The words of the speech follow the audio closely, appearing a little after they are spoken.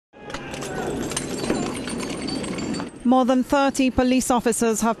More than 30 police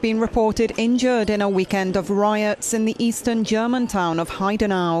officers have been reported injured in a weekend of riots in the eastern German town of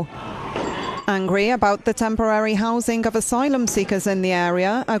Heidenau. Angry about the temporary housing of asylum seekers in the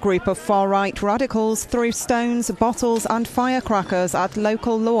area, a group of far-right radicals threw stones, bottles and firecrackers at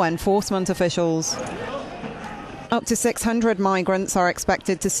local law enforcement officials. Up to 600 migrants are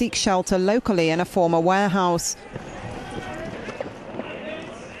expected to seek shelter locally in a former warehouse.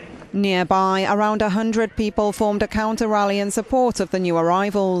 Nearby, around 100 people formed a counter-rally in support of the new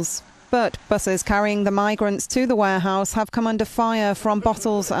arrivals. But buses carrying the migrants to the warehouse have come under fire from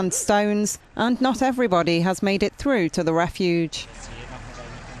bottles and stones, and not everybody has made it through to the refuge.